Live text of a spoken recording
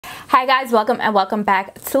Hi guys, welcome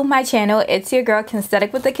back to my channel. It's your girl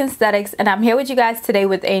Kensthetic with the Kensthetics, and I'm here with you guys today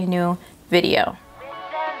with a new video.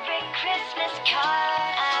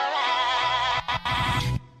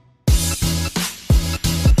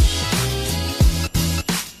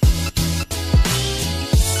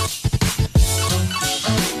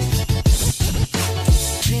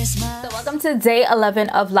 Welcome to day 11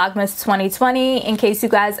 of Vlogmas 2020. In case you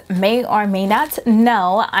guys may or may not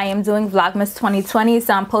know, I am doing Vlogmas 2020,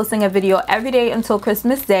 so I'm posting a video every day until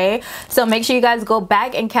Christmas Day. So make sure you guys go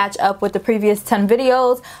back and catch up with the previous 10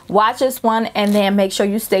 videos, watch this one, and then make sure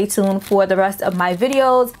you stay tuned for the rest of my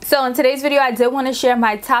videos. So in today's video, I did want to share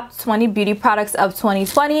my top 20 beauty products of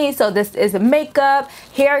 2020. So this is makeup,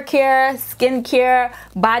 hair care, skin care,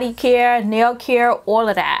 body care, nail care, all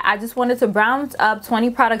of that. I just wanted to round up 20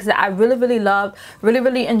 products that I really loved,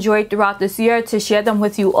 really enjoyed throughout this year to share them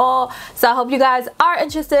with you all. So I hope you guys are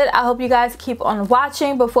interested. I hope you guys keep on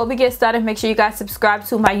watching. Before we get started, make sure you guys subscribe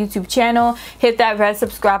to my YouTube channel, hit that red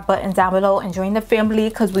subscribe button down below, and join the family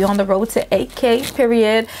because we're on the road to 8K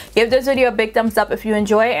period. Give this video a big thumbs up if you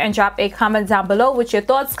enjoy it, and drop a comment down below with your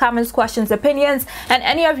thoughts, comments, questions, opinions, and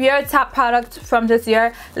any of your top products from this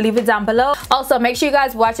year. Leave it down below. Also, make sure you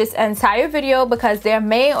guys watch this entire video because there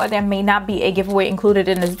may or there may not be a giveaway included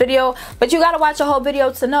in this video, but you gotta watch a whole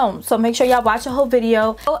video to know. So make sure y'all watch a whole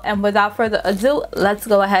video. And without further ado, let's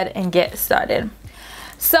go ahead and get started.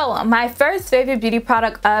 So my first favorite beauty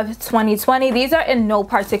product of 2020, these are in no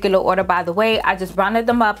particular order, by the way. I just rounded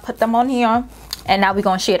them up, put them on here, and now we're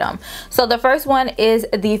gonna share them. So the first one is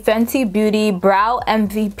the Fenty Beauty Brow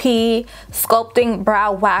MVP Sculpting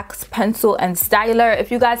Brow Wax Pencil and Styler.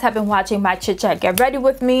 If you guys have been watching my chit chat get ready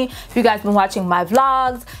with me, if you guys been watching my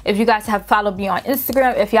vlogs, if you guys have followed me on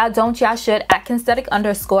Instagram, if y'all don't, y'all should, at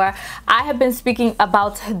Kensthetic_. I have been speaking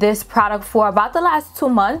about this product for about the last 2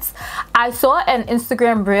 months. I saw an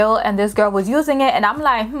Instagram reel and this girl was using it, and I'm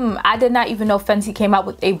like, I did not even know Fenty came out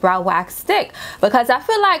with a brow wax stick, because I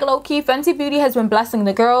feel like low-key Fenty Beauty has been blessing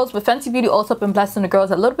the girls, but Fenty Beauty also been blessing the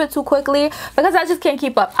girls a little bit too quickly, because I just can't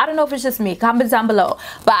keep up. I don't know if it's just me. Comment down below.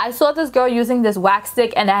 But I saw this girl using this wax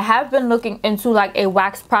stick, and I have been looking into like a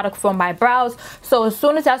wax product for my brows. So as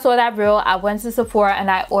soon as I saw that reel, I went to Sephora and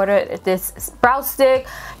I ordered this brow stick.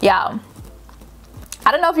 Yeah,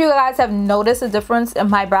 I don't know if you guys have noticed a difference in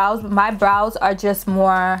my brows, but my brows are just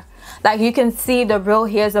more like, you can see the real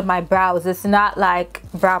hairs of my brows. It's not like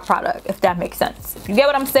brow product, if that makes sense. If you get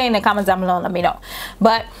what I'm saying, then comment down below and let me know.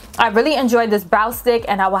 But I really enjoyed this brow stick,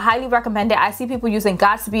 and I would highly recommend it. I see people using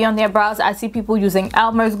Gatsby on their brows. I see people using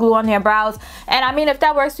Elmer's glue on their brows. And I mean, if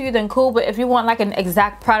that works for you, then cool. But if you want like an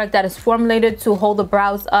exact product that is formulated to hold the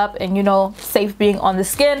brows up and, you know, safe being on the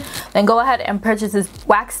skin, then go ahead and purchase this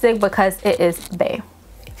wax stick because it is bae.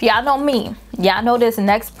 Y'all know me, y'all know this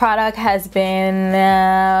next product has been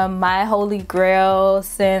my holy grail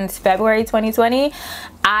since February 2020.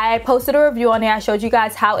 I posted a review on there. I showed you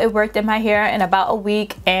guys how it worked in my hair in about a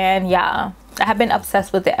week, and yeah, I have been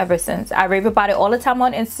obsessed with it ever since. I rave about it all the time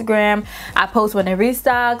on Instagram. I post when it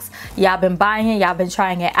restocks. Y'all been buying it, y'all been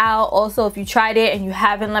trying it out. Also, if you tried it and you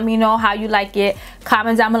haven't, let me know how you like it.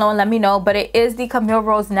 Comment down below and let me know. But it is the Camille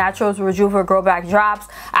Rose Naturals Rejuva Grow Back Drops.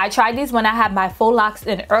 I tried these when I had my faux locks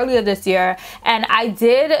in earlier this year, and I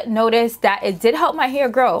did notice that it did help my hair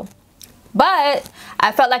grow, but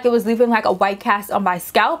I felt like it was leaving like a white cast on my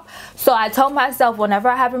scalp. So I told myself, whenever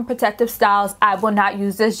I have in protective styles, I will not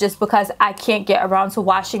use this, just because I can't get around to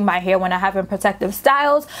washing my hair when I have in protective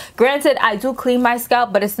styles. Granted, I do clean my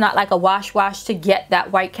scalp, but it's not like a wash to get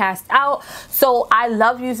that white cast out. So I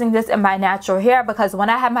love using this in my natural hair, because when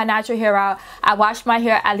I have my natural hair out, I wash my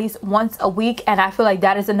hair at least once a week, and I feel like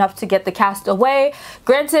that is enough to get the cast away.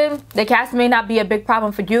 Granted, the cast may not be a big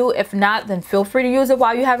problem for you. If not, then feel free to use it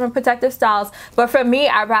while you have in protective styles. But for me,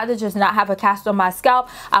 I'd rather just not have a cast on my scalp.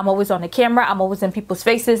 I'm always on the camera, I'm always in people's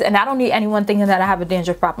faces, and I don't need anyone thinking that I have a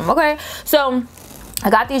dandruff problem. Okay, so I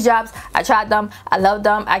got these drops, I tried them, I love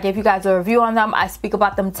them, I gave you guys a review on them, I speak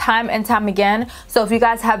about them time and time again. So if you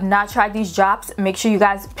guys have not tried these drops, make sure you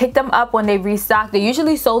guys pick them up when they restock. They're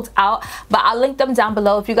usually sold out, but I'll link them down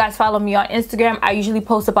below. If you guys follow me on Instagram, I usually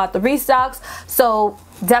post about the restocks. So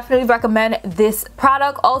definitely recommend this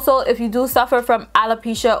product. Also, if you do suffer from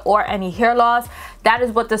alopecia or any hair loss, that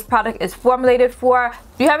is what this product is formulated for.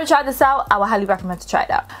 If you haven't tried this out, I would highly recommend to try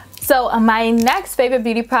it out. So my next favorite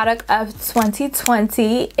beauty product of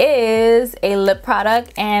 2020 is a lip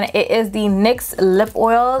product, and it is the NYX lip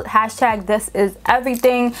oil. Hashtag this is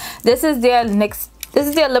everything. This is their NYX, this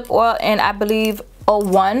is their lip oil in, I believe,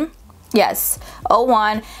 01. Yes,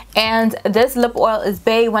 01. And this lip oil is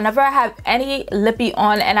bae. Whenever I have any lippy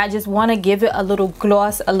on and I just want to give it a little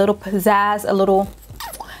gloss, a little pizzazz, a little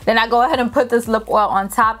then I go ahead and put this lip oil on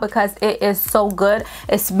top because it is so good.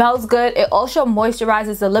 It smells good. It also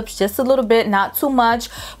moisturizes the lips just a little bit, not too much,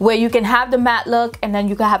 where you can have the matte look and then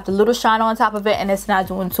you can have the little shine on top of it and it's not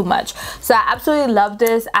doing too much. So I absolutely love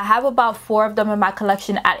this. I have about 4 of them in my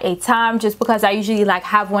collection at a time just because I usually like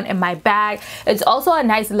have one in my bag. It's also a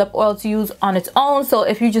nice lip oil to use on its own, so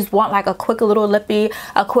if you just want like a quick little lippy,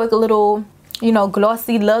 a quick little, you know,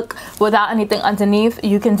 glossy look without anything underneath,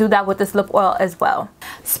 you can do that with this lip oil as well.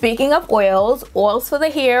 Speaking of oils for the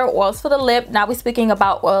hair, oils for the lip, now we're speaking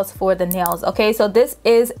about oils for the nails. Okay, so this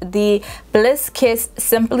is the Bliss Kiss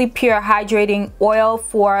Simply Pure Hydrating Oil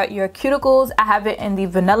for your cuticles. I have it in the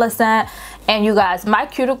vanilla scent, and you guys, my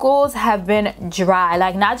cuticles have been dry,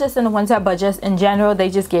 like not just in the winter but just in general. They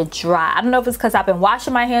just get dry. I don't know if it's because I've been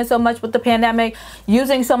washing my hands so much with the pandemic,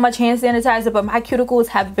 using so much hand sanitizer, but my cuticles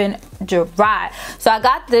have been dry. So I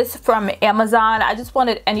got this from Amazon. I just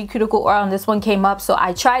wanted any cuticle oil and this one came up, so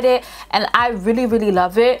I tried it and I really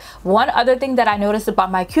love it. One other thing that I noticed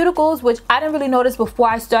about my cuticles, which I didn't really notice before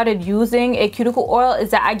I started using a cuticle oil,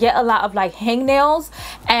 is that I get a lot of like hangnails,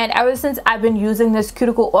 and ever since I've been using this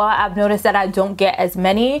cuticle oil, I've noticed that I don't get as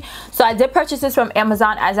many. So I did purchase this from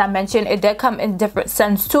Amazon. As I mentioned, it did come in different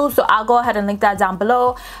scents too, so I'll go ahead and link that down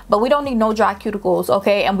below. But we don't need no dry cuticles,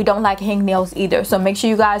 okay? And we don't like hangnails either, so make sure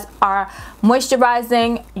you guys are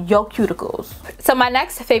moisturizing your cuticles. So my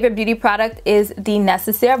next favorite beauty product is the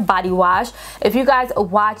Necessaire body wash. If you guys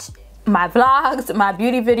watch my vlogs, my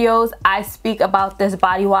beauty videos, I speak about this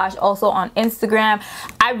body wash also on Instagram.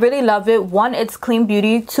 I really love it. 1, it's clean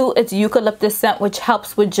beauty. 2, it's eucalyptus scent, which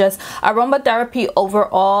helps with just aromatherapy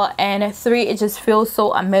overall. And 3, it just feels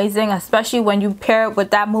so amazing, especially when you pair it with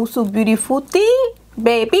that Musu Beauty Fruity,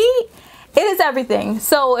 baby. It is everything.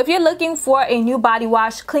 So if you're looking for a new body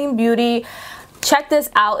wash, clean beauty, check this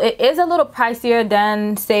out. It is a little pricier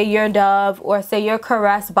than say your Dove or say your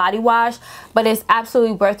Caress body wash, but it's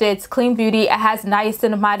absolutely worth it. It's clean beauty. It has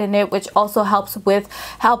niacinamide in it, which also helps with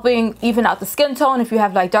helping even out the skin tone. If you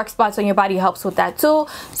have like dark spots on your body, it helps with that too.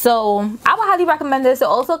 So I would highly recommend this. It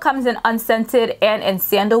also comes in unscented and in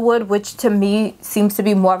sandalwood, which to me seems to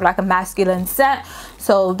be more of like a masculine scent.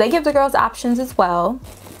 So they give the girls options as well.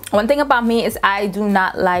 One thing about me is I do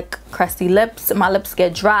not like crusty lips. My lips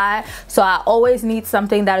get dry, so I always need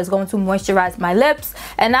something that is going to moisturize my lips,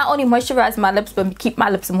 and not only moisturize my lips but keep my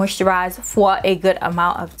lips moisturized for a good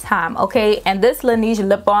amount of time. Okay, and this Laneige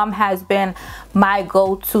lip balm has been my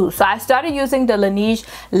go-to. So I started using the Laneige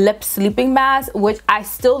lip sleeping mask, which I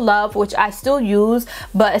still love, which I still use,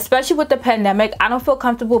 but especially with the pandemic, I don't feel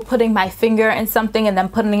comfortable putting my finger in something and then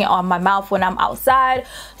putting it on my mouth when I'm outside.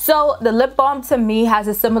 So the lip balm to me has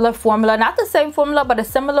a similar formula, not the same formula, but a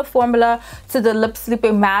similar formula to the lip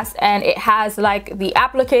sleeping mask, and it has like the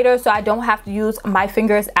applicator, so I don't have to use my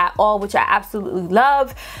fingers at all, which I absolutely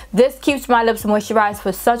love. This keeps my lips moisturized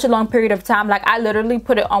for such a long period of time. Like I literally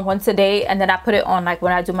put it on once a day, and then I put it on like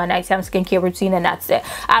when I do my nighttime skincare routine, and that's it.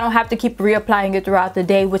 I don't have to keep reapplying it throughout the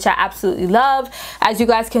day, which I absolutely love. As you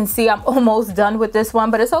guys can see, I'm almost done with this one,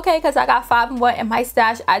 but it's okay because I got 5 more in my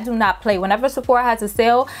stash. I do not play. Whenever Sephora has a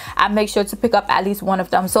sale, I make sure to pick up at least one of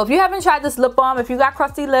them. So if you haven't tried this lip balm, if you got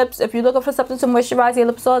crusty lips, if you're looking for something to moisturize your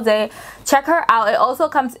lips all day, check her out. It also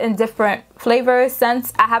comes in different flavors,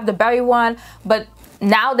 scents. I have the berry one, but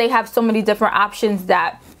now they have so many different options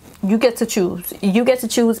that you get to choose. You get to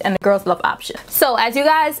choose, and the girls love options. So as you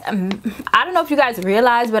guys, I don't know if you guys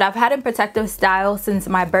realize, but I've had a protective style since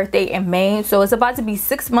my birthday in May. So it's about to be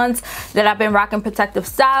 6 months that I've been rocking protective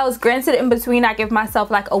styles. Granted, in between I give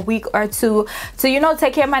myself like a week or 2 to, you know,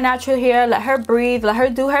 take care of my natural hair, let her breathe, let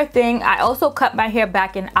her do her thing. I also cut my hair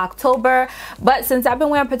back in October, but since I've been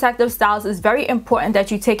wearing protective styles, it's very important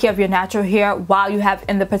that you take care of your natural hair while you have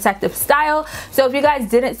in the protective style. So if you guys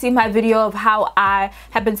didn't see my video of how I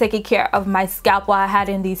have been taking care of my scalp while I had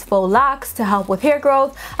in these faux locks to help with hair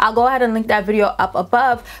growth, I'll go ahead and link that video up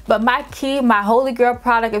above. But my key, my holy grail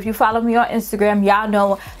product, if you follow me on Instagram, y'all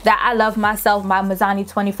know that I love myself my Mizani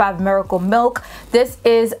 25 Miracle Milk. This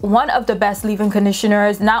is one of the best leave-in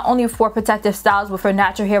conditioners, not only for protective styles but for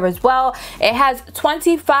natural hair as well. It has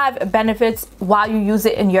 25 benefits while you use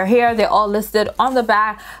it in your hair. They're all listed on the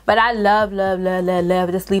back, but I love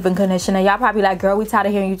this leave-in conditioner. Y'all probably like, girl, we tired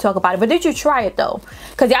of hearing you talk about it, but did you try it though?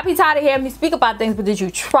 Because y'all be tired of hearing me speak about things, but did you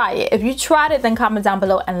try it? If you tried it, then comment down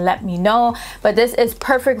below and let me know. But this is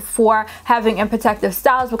perfect for having in protective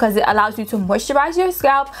styles because it allows you to moisturize your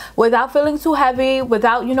scalp without feeling too heavy,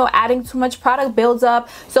 without, you know, adding too much product builds up.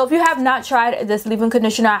 So if you have not tried this leave-in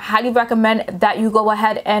conditioner, I highly recommend that you go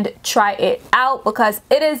ahead and try it out because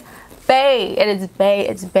it is bae. It is bae.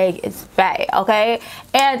 It's big. It's bae. Okay,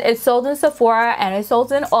 and it's sold in Sephora and it's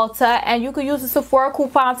sold in Ulta, and you could use the Sephora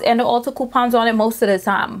coupons and the Ulta coupons on it most of the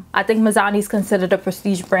time. I think Mizani is considered a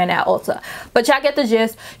prestige brand at Ulta, but y'all get the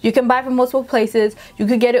gist. You can buy from multiple places. You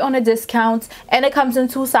could get it on a discount, and it comes in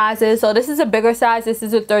 2 sizes. So this is a bigger size. This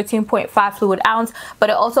is a 13.5 fluid ounce, but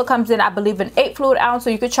it also comes in, I believe, an 8 fluid ounce. So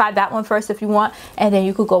you could try that one first if you want, and then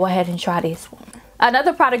you could go ahead and try this one.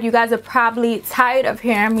 Another product you guys are probably tired of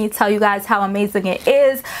hearing me tell you guys how amazing it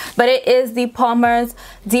is, but it is the Palmer's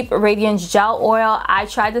Deep Radiance Gel Oil. I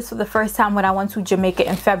tried this for the first time when I went to Jamaica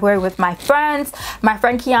in February with my friends. My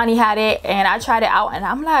friend Kiani had it, and I tried it out, and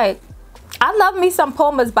I'm like, I love me some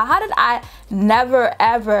Palmer's, but how did I never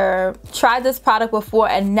ever try this product before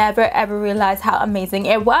and never ever realize how amazing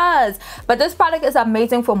it was? But this product is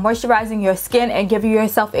amazing for moisturizing your skin and giving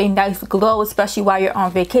yourself a nice glow, especially while you're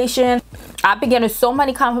on vacation. I've been getting so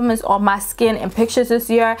many compliments on my skin and pictures this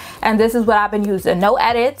year, and this is what I've been using. No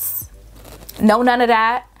edits, no none of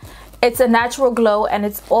that. It's a natural glow, and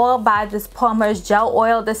it's all by this Palmer's Gel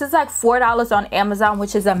Oil. This is like $4 on Amazon,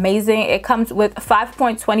 which is amazing. It comes with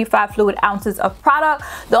 5.25 fluid ounces of product.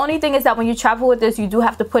 The only thing is that when you travel with this, you do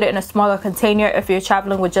have to put it in a smaller container if you're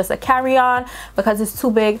traveling with just a carry-on, because it's too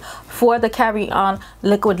big for the carry-on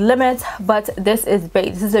liquid limit. But this is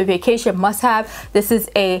big. This is a vacation must-have. This is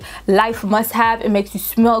a life must-have. It makes you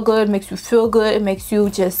smell good, makes you feel good, it makes you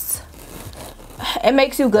just... it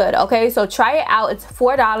makes you good. Okay, so try it out. It's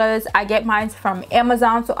 $4. I get mine from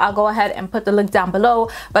Amazon, so I'll go ahead and put the link down below,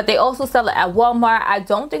 but they also sell it at Walmart. I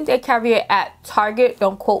don't think they carry it at Target,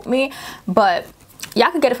 don't quote me, but y'all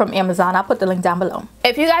can get it from Amazon. I'll put the link down below.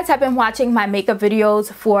 If you guys have been watching my makeup videos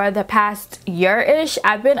for the past year-ish,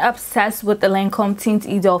 I've been obsessed with the Lancome Teens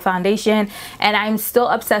Idole foundation, and I'm still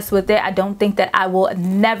obsessed with it. I don't think that I will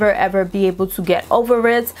never ever be able to get over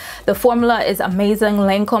it. The formula is amazing.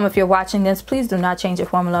 Lancome, if you're watching this, please do not change the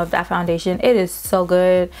formula of that foundation. It is so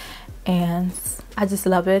good, and I just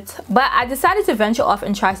love it. But I decided to venture off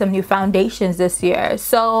and try some new foundations this year,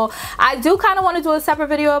 so I do kind of want to do a separate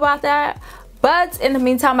video about that. But in the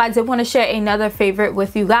meantime, I did want to share another favorite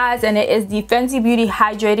with you guys, and it is the Fenty Beauty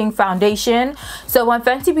Hydrating Foundation. So when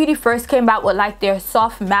Fenty Beauty first came out with like their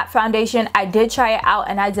soft matte foundation, I did try it out,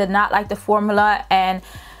 and I did not like the formula, and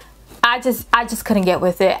I just couldn't get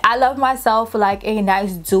with it. I love myself like a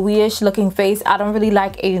nice dewy-ish looking face. I don't really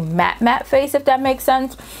like a matte face, if that makes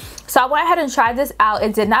sense. So I went ahead and tried this out.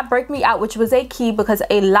 It did not break me out, which was a key, because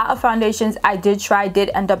a lot of foundations I did try did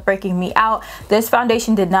end up breaking me out. This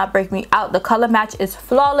foundation did not break me out. The color match is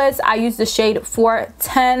flawless. I used the shade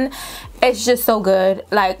 410. It's just so good.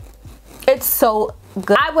 Like, it's so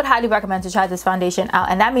good. I would highly recommend to try this foundation out,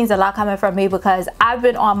 and that means a lot coming from me, because I've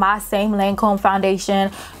been on my same Lancome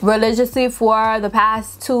foundation religiously for the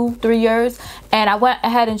past 2-3 years, and I went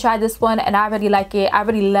ahead and tried this one, and I really like it. I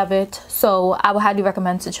really love it, so I would highly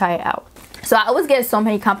recommend to try it out. So I always get so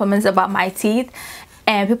many compliments about my teeth,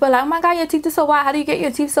 and people are like, oh my god, your teeth are so white. How do you get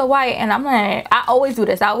your teeth so white? And I'm like, I always do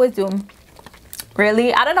this. I always do.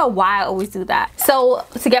 Really, I don't know why I always do that. So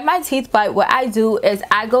to get my teeth white, what I do is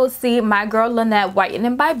I go see my girl Lynette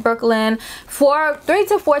Whitening by Brooklyn for 3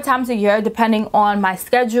 to 4 times a year, depending on my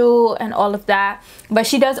schedule and all of that. But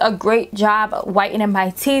she does a great job whitening my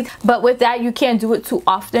teeth, but with that, you can't do it too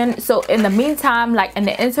often. So in the meantime, like in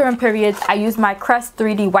the interim periods, I use my Crest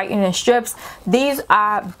 3D whitening strips. These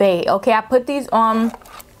are bae. Okay, I put these on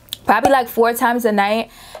probably like 4 times a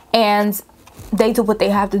night, and they do what they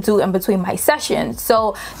have to do in between my sessions.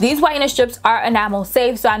 So these whitening strips are enamel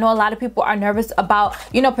safe, so I know a lot of people are nervous about,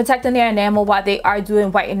 you know, protecting their enamel while they are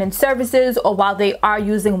doing whitening services or while they are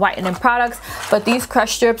using whitening products. But these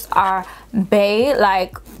Crest strips are bae.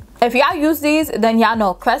 Like, if y'all use these, then y'all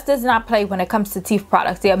know Crest does not play when it comes to teeth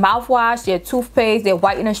products. Their mouthwash, their toothpaste, their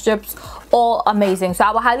whitening strips, all amazing. So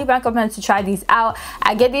I would highly recommend to try these out.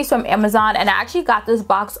 I get these from Amazon, and I actually got this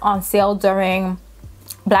box on sale during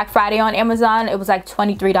Black Friday on Amazon. It was like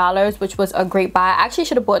 $23, which was a great buy. I actually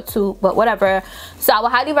should have bought 2, but whatever. So I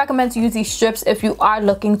would highly recommend to use these strips if you are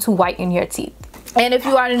looking to whiten your teeth. And if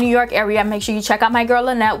you are in the New York area, make sure you check out my girl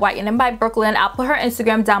Lynette Whitening by Brooklyn. I'll put her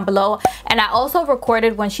Instagram down below, and I also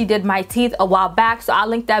recorded when she did my teeth a while back, so I'll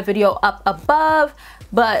link that video up above.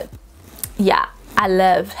 But yeah, I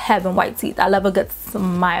love having white teeth. I love a good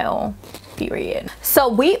smile. Period. So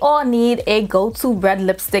we all need a go-to red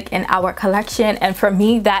lipstick in our collection, and for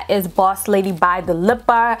me that is Boss Lady by the Lip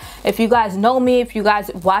Bar. If you guys know me, if you guys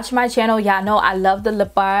watch my channel, y'all know I love the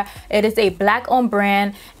Lip Bar. It is a black owned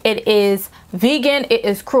brand, It is vegan, it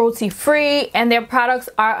is cruelty free, and their products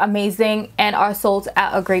are amazing and are sold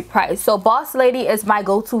at a great price. So Boss Lady is my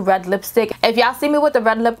go-to red lipstick. If y'all see me with the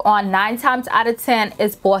red lip on, 9 times out of 10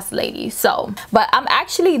 it's Boss Lady. So, but I'm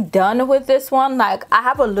actually done with this one. Like, I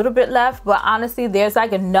have a little bit left, but honestly there's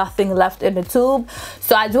like nothing left in the tube,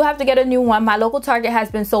 so I do have to get a new one. My local Target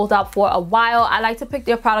has been sold out for a while. I like to pick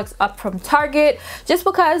their products up from Target just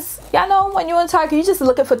because, y'all know, when you're in Target you're just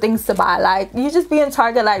looking for things to buy. Like, you just be in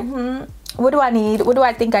Target like, what do I need? What do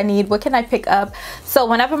I think I need? What can I pick up? So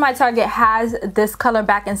whenever my Target has this color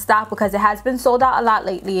back in stock, because it has been sold out a lot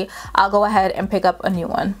lately, I'll go ahead and pick up a new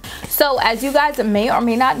one. So as you guys may or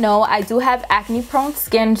may not know, I do have acne prone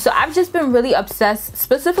skin. So I've just been really obsessed,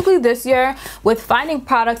 specifically this year, with finding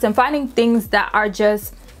products and finding things that are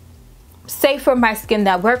just safe for my skin,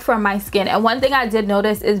 that work for my skin. And one thing I did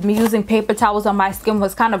notice is me using paper towels on my skin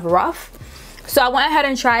was kind of rough. So I went ahead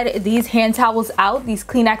and tried these hand towels out, these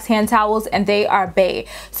Kleenex hand towels, and they are bae.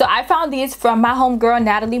 So I found these from my homegirl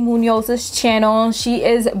Natalie Munoz's channel. She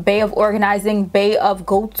is bae of organizing, bae of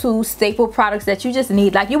go-to staple products that you just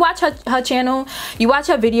need. Like, you watch her channel, you watch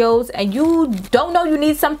her videos, and you don't know you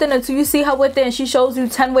need something until you see her with it and she shows you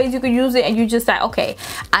 10 ways you could use it, and you just like, okay,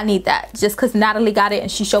 I need that, just because Natalie got it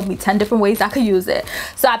and she showed me 10 different ways I could use it.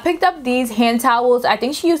 So I picked up these hand towels. I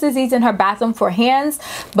think she uses these in her bathroom for hands,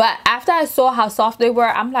 but after I saw how soft they were,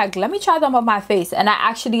 I'm like, let me try them on my face, and I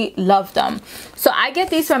actually love them. So I get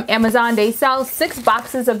these from Amazon. They sell 6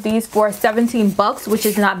 boxes of these for 17 bucks, which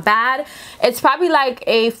is not bad. It's probably like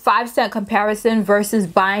a 5-cent comparison versus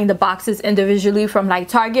buying the boxes individually from like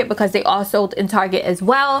Target, because they are sold in Target as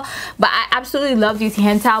well. But I absolutely love these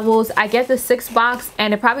hand towels. I get the 6 box,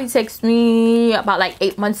 and it probably takes me about like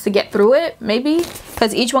 8 months to get through it, maybe,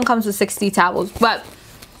 because each one comes with 60 towels. But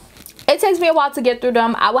it takes me a while to get through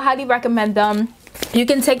them. I would highly recommend them. You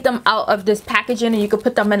can take them out of this packaging and you can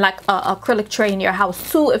put them in like a acrylic tray in your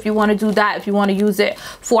house too, if you want to do that, if you want to use it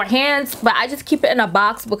for hands. But I just keep it in a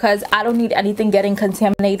box because I don't need anything getting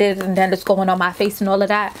contaminated and then it's going on my face and all of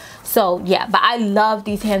that. So yeah, but I love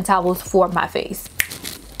these hand towels for my face.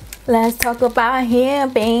 Let's talk about hair,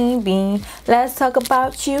 baby. Let's talk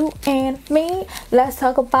about you and me. Let's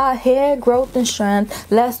talk about hair growth and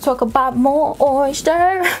strength. Let's talk about more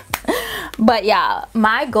oyster. But yeah,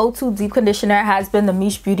 my go-to deep conditioner has been the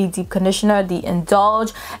Miche Beauty Deep Conditioner, the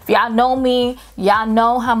Indulge. If y'all know me, y'all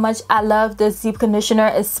know how much I love this deep conditioner.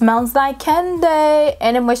 It smells like candy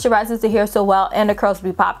and it moisturizes the hair so well, and the curls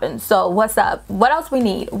be popping. So what's up? What else we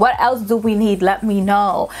need? What else do we need? Let me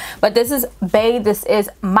know. But this is bae. This is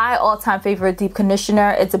my all-time favorite deep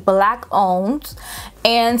conditioner. It's black owned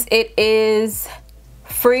and it is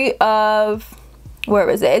free of, where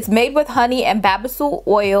is it? It's made with honey and babasul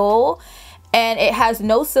oil, and it has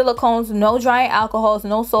no silicones, no drying alcohols,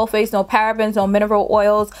 no sulfates, no parabens, no mineral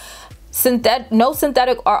oils, no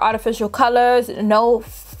synthetic or artificial colors, no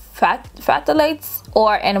phthalates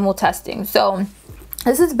or animal testing. So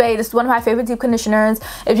this is bae. This is one of my favorite deep conditioners.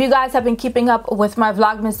 If you guys have been keeping up with my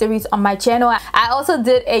Vlogmas series on my channel, I also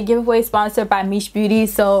did a giveaway sponsored by Miche Beauty.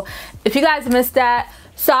 So if you guys missed that,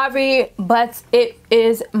 sorry, but it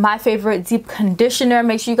is my favorite deep conditioner.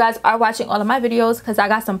 Make sure you guys are watching all of my videos because I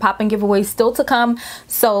got some popping giveaways still to come,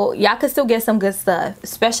 so y'all can still get some good stuff,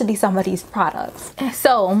 especially some of these products.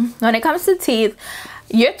 So when it comes to teeth,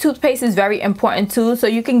 your toothpaste is very important too. So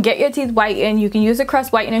you can get your teeth whitened, you can use a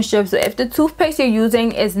crust whitening strip. So if the toothpaste you're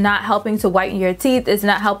using is not helping to whiten your teeth, it's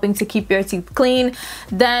not helping to keep your teeth clean,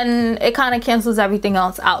 then it kind of cancels everything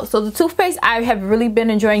else out. So the toothpaste I have really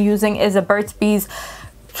been enjoying using is a Burt's Bees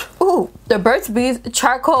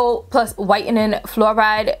charcoal plus whitening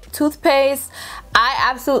fluoride toothpaste. I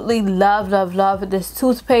absolutely love this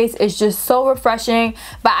toothpaste. It's just so refreshing.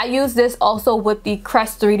 But I use this also with the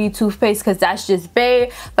Crest 3D toothpaste because that's just bae.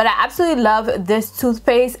 But I absolutely love this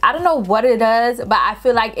toothpaste. I don't know what it does, but I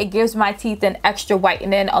feel like it gives my teeth an extra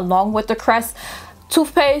whitening along with the Crest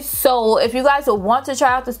toothpaste. So if you guys want to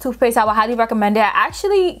try out this toothpaste, I would highly recommend it. I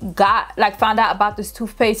actually found out about this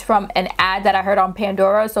toothpaste from an ad that I heard on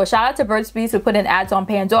Pandora. So shout out to Burt's Bees for putting ads on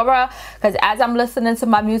Pandora, because as I'm listening to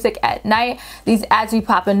my music at night, these ads be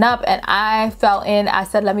popping up, and I fell in. I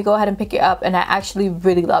said, let me go ahead and pick it up, and I actually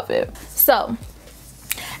really love it. So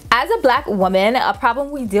as a black woman, a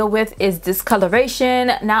problem we deal with is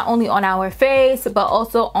discoloration, not only on our face but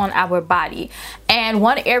also on our body. And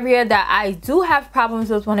one area that I do have problems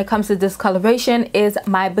with when it comes to discoloration is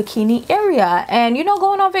my bikini area. And you know,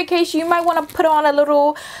 going on vacation, you might want to put on a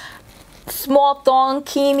little small thong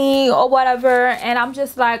bikini or whatever, and I'm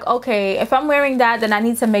just like, okay, if I'm wearing that, then I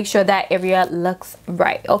need to make sure that area looks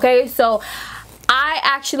right. Okay, so I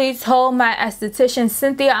actually told my esthetician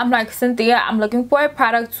Cynthia, I'm like, Cynthia, I'm looking for a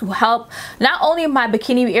product to help not only my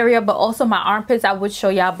bikini area but also my armpits. I would show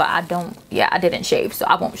y'all, but I didn't shave, so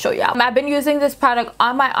I won't show y'all. I've been using this product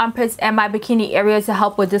on my armpits and my bikini area to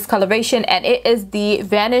help with discoloration, and it is the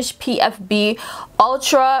Vanish PFB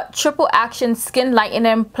Ultra Triple Action Skin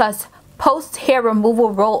Lightening Plus Post Hair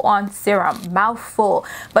Removal Roll-On Serum. Mouthful.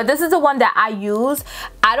 But this is the one that I use.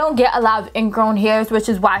 I don't get a lot of ingrown hairs, which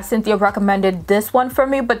is why Cynthia recommended this one for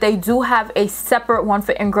me, but they do have a separate one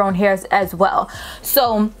for ingrown hairs as well.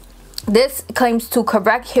 So this claims to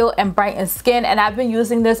correct, heal, and brighten skin, and I've been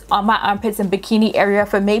using this on my armpits and bikini area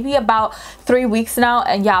for maybe about 3 weeks now,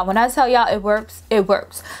 and yeah, when I tell y'all it works, it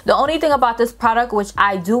works. The only thing about this product, which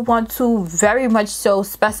I do want to very much so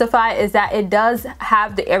specify, is that it does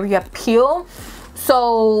have the area peel.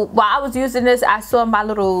 So while I was using this, I saw my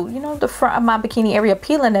little, you know, the front of my bikini area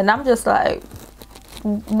peeling, and I'm just like,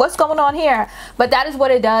 what's going on here? But that is what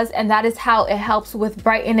it does, and that is how it helps with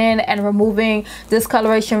brightening and removing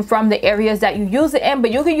discoloration from the areas that you use it in.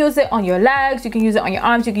 But you can use it on your legs, you can use it on your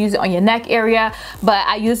arms, you can use it on your neck area, but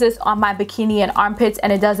I use this on my bikini and armpits,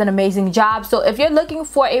 and it does an amazing job. So if you're looking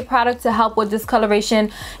for a product to help with discoloration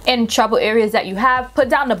in trouble areas that you have, put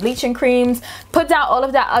down the bleaching creams, put down all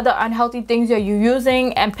of that other unhealthy things that you're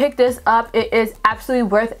using, and pick this up. It is absolutely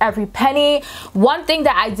worth every penny. One thing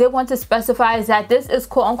that I did want to specify is that this is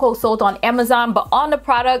quote-unquote sold on Amazon, but on the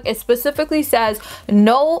product it specifically says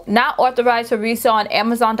no, not authorized for resale on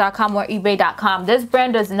Amazon.com or eBay.com. This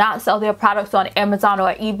brand does not sell their products on Amazon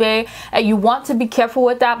or eBay, and you want to be careful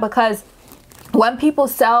with that, because when people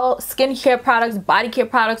sell skincare products, body care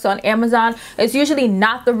products on Amazon, it's usually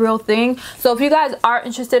not the real thing. So if you guys are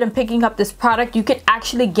interested in picking up this product, you can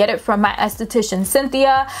actually get it from my esthetician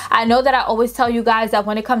Cynthia. I know that I always tell you guys that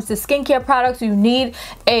when it comes to skincare products, you need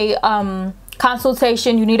a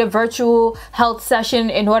consultation, you need a virtual health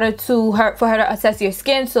session in order for her to assess your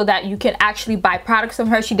skin, so that you can actually buy products from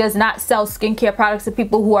her. She does not sell skincare products to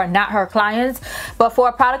people who are not her clients, but for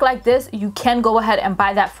a product like this, you can go ahead and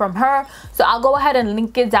buy that from her. So I'll go ahead and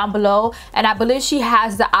link it down below, and I believe she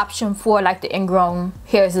has the option for like the ingrown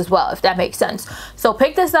hairs as well, if that makes sense. So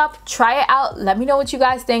pick this up, try it out, let me know what you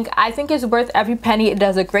guys think. I think it's worth every penny. It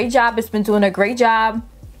does a great job. It's been doing a great job.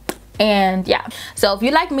 And yeah, so if you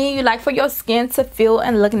like me, you like for your skin to feel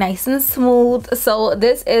and look nice and smooth, so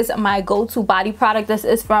this is my go-to body product. This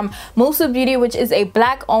is from Musu Beauty, which is a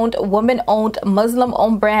black-owned, woman-owned,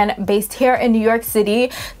 Muslim-owned brand based here in New York City.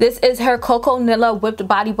 This is her Cocoa Nilla whipped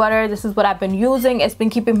body butter. This is what I've been using. It's been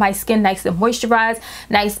keeping my skin nice and moisturized,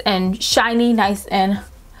 nice and shiny, nice and,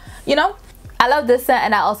 you know, I love this scent,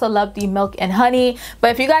 and I also love the milk and honey.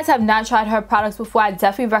 But if you guys have not tried her products before, I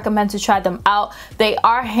definitely recommend to try them out. They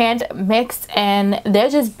are hand mixed, and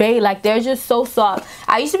they're just bae, like they're just so soft.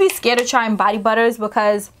 I used to be scared of trying body butters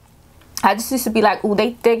because I just used to be like, ooh,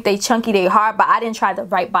 they thick, they chunky, they hard, but I didn't try the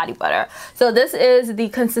right body butter. So this is the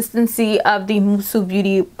consistency of the Musu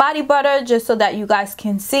Beauty body butter, just so that you guys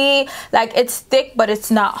can see. Like, it's thick, but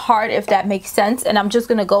it's not hard, if that makes sense. And I'm just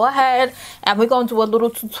gonna go ahead and we're gonna do a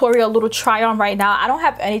little tutorial, a little try on right now. I don't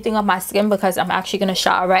have anything on my skin because I'm actually gonna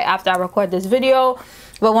shower right after I record this video.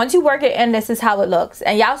 But once you work it in, this is how it looks.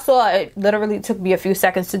 And y'all saw it literally took me a few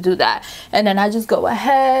seconds to do that. And then I just go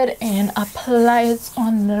ahead and apply it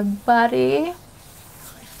on the body.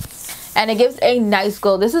 And it gives a nice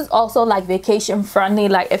glow. This is also like vacation friendly.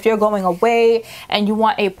 Like if you're going away and you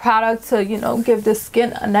want a product to, you know, give the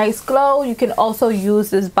skin a nice glow, you can also use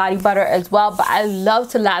this body butter as well. But I love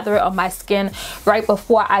to lather it on my skin right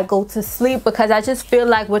before I go to sleep, because I just feel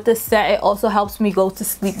like with this scent, it also helps me go to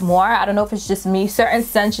sleep more. I don't know if it's just me. Certain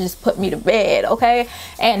scents just put me to bed, okay?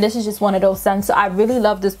 And this is just one of those scents. So I really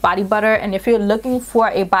love this body butter. And if you're looking for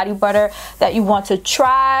a body butter that you want to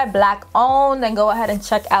try, black owned, then go ahead and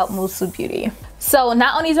check out Musu Beauty. So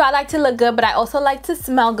not only do I like to look good, but I also like to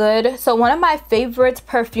smell good. So one of my favorite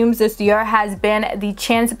perfumes this year has been the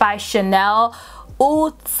Chance by Chanel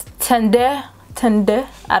Eau Tendre.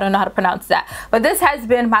 I don't know how to pronounce that, but this has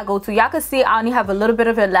been my go-to. Y'all can see I only have a little bit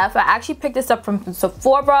of it left. I actually picked this up from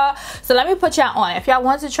Sephora, so let me put y'all on. If y'all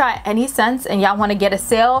want to try any scents and y'all want to get a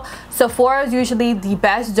sale, Sephora is usually the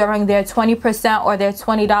best during their 20% or their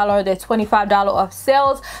 $20 their $25 off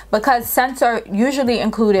sales, because scents are usually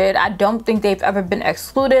included. I don't think they've ever been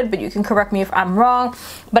excluded, but you can correct me if I'm wrong.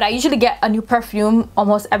 But I usually get a new perfume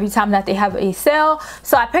almost every time that they have a sale.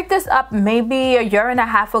 So I picked this up maybe a year and a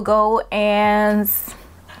half ago, and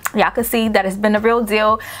y'all can see that it's been a real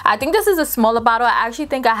deal. I think this is a smaller bottle. I actually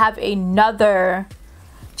think I have another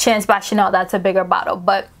Chance by Chanel that's a bigger bottle,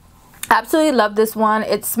 but I absolutely love this one.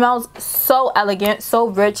 It smells so elegant, so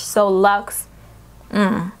rich, so luxe.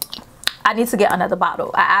 I I need to get another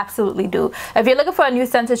bottle. I absolutely do. If you're looking for a new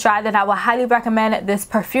scent to try, then I would highly recommend this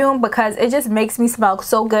perfume because it just makes me smell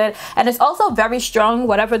so good. And it's also very strong,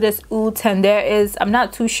 whatever this Eau Tender is. I'm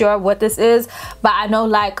not too sure what this is, but I know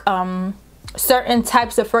like certain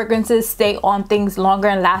types of fragrances stay on things longer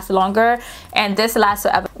and last longer, and this lasts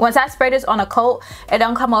forever. Once I spray this on a coat, it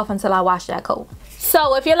don't come off until I wash that coat.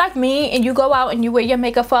 So if you're like me and you go out and you wear your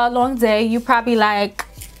makeup for a long day, you probably like,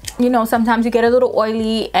 you know, sometimes you get a little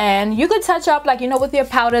oily and you could touch up, like, you know, with your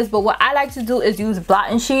powders. But what I like to do is use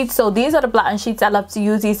blotting sheets. So these are the blotting sheets I love to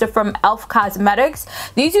use. These are from e.l.f. Cosmetics.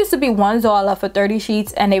 These used to be $1 for 30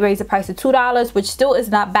 sheets, and they raised the price to $2, which still is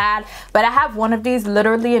not bad. But I have one of these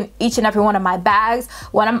literally in each and every one of my bags.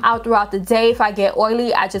 When I'm out throughout the day, if I get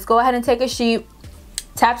oily, I just go ahead and take a sheet,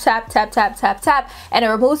 tap tap tap tap tap tap, and it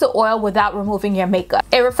removes the oil without removing your makeup.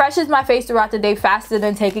 It refreshes my face throughout the day faster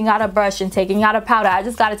than taking out a brush and taking out a powder. I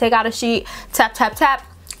just gotta take out a sheet, tap tap tap,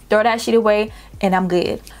 throw that sheet away, and I'm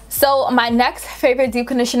good. So my next favorite deep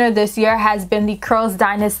conditioner this year has been the Curls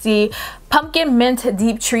Dynasty Pumpkin Mint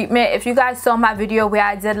Deep Treatment. If you guys saw my video where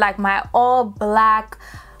I did like my all black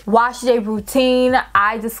wash day routine,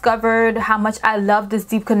 I discovered how much I love this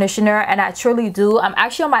deep conditioner, and I truly do. I'm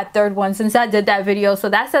actually on my third one since I did that video, so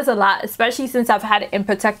that says a lot, especially since I've had it in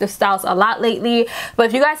protective styles a lot lately. But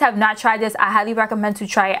if you guys have not tried this, I highly recommend to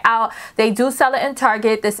try it out. They do sell it in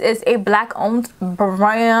Target. This is a black owned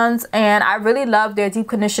brand, and I really love their deep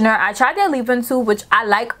conditioner. I tried their leave-in too, which I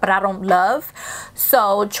like but I don't love.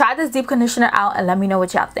 So try this deep conditioner out and let me know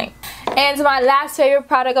what y'all think. And my last favorite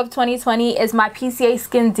product of 2020 is my PCA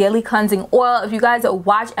Skin Daily Cleansing Oil. If you guys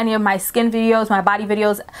watch any of my skin videos, my body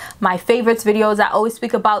videos, my favorites videos, I always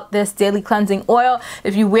speak about this daily cleansing oil.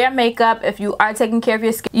 If you wear makeup, if you are taking care of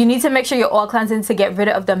your skin, you need to make sure you're oil cleansing to get rid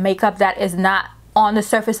of the makeup that is not on the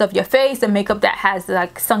surface of your face, the makeup that has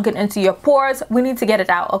like sunken into your pores. We need to get it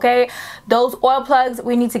out, okay? Those oil plugs,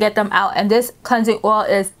 we need to get them out, and this cleansing oil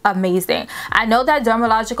is amazing. I know that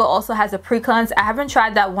Dermalogical also has a pre-cleanse. I haven't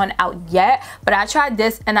tried that one out yet, but I tried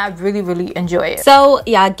this and I really enjoy it. So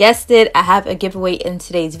y'all guessed it, I have a giveaway in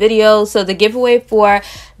today's video. So the giveaway for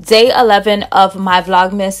day 11 of my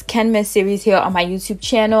Vlogmas Kenmas series here on my YouTube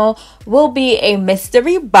channel will be a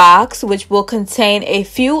mystery box, which will contain a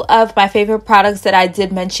few of my favorite products that I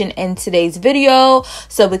did mention in today's video.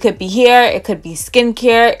 So it could be hair, it could be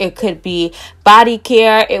skincare, it could be body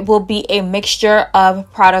care. It will be a mixture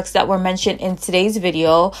of products that were mentioned in today's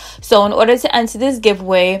video. So in order to enter this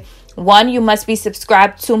giveaway, 1, you must be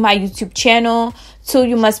subscribed to my YouTube channel. 2,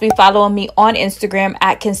 you must be following me on Instagram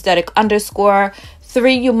at Kensthetic_.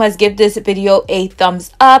 3, you must give this video a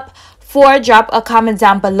thumbs up. 4, drop a comment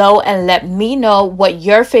down below and let me know what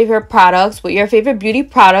your favorite products, what your favorite beauty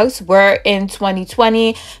products were in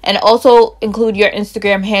 2020, and also include your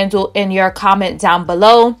Instagram handle in your comment down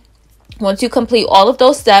below. Once you complete all of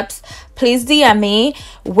those steps, please DM me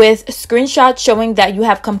with screenshots showing that you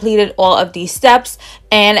have completed all of these steps.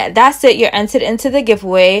 And that's it. You're entered into the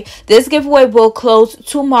giveaway. This giveaway will close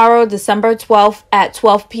tomorrow, December 12th at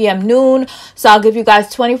 12 p.m. noon. So I'll give you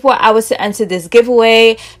guys 24 hours to enter this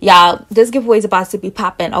giveaway. Y'all, this giveaway is about to be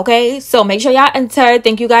popping, okay? So make sure y'all enter.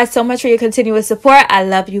 Thank you guys so much for your continuous support. I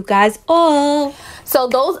love you guys all. So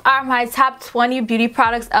those are my top 20 beauty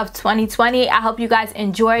products of 2020. I hope you guys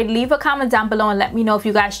enjoyed. Leave a comment down below and let me know if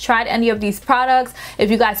you guys tried any of these products.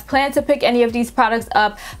 If you guys plan to pick any of these products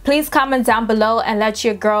up, please comment down below and let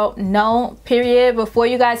your girl know, period. Before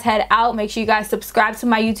you guys head out, make sure you guys subscribe to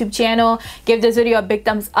my YouTube channel, give this video a big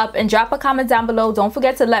thumbs up, and drop a comment down below. Don't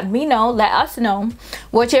forget to let me know, let us know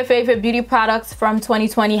what your favorite beauty products from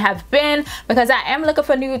 2020 have been, because I am looking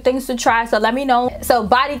for new things to try. So let me know. So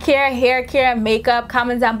body care, hair care, makeup,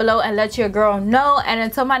 comment down below and let your girl know. And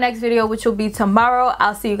until my next video, which will be tomorrow,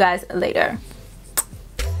 I'll see you guys later.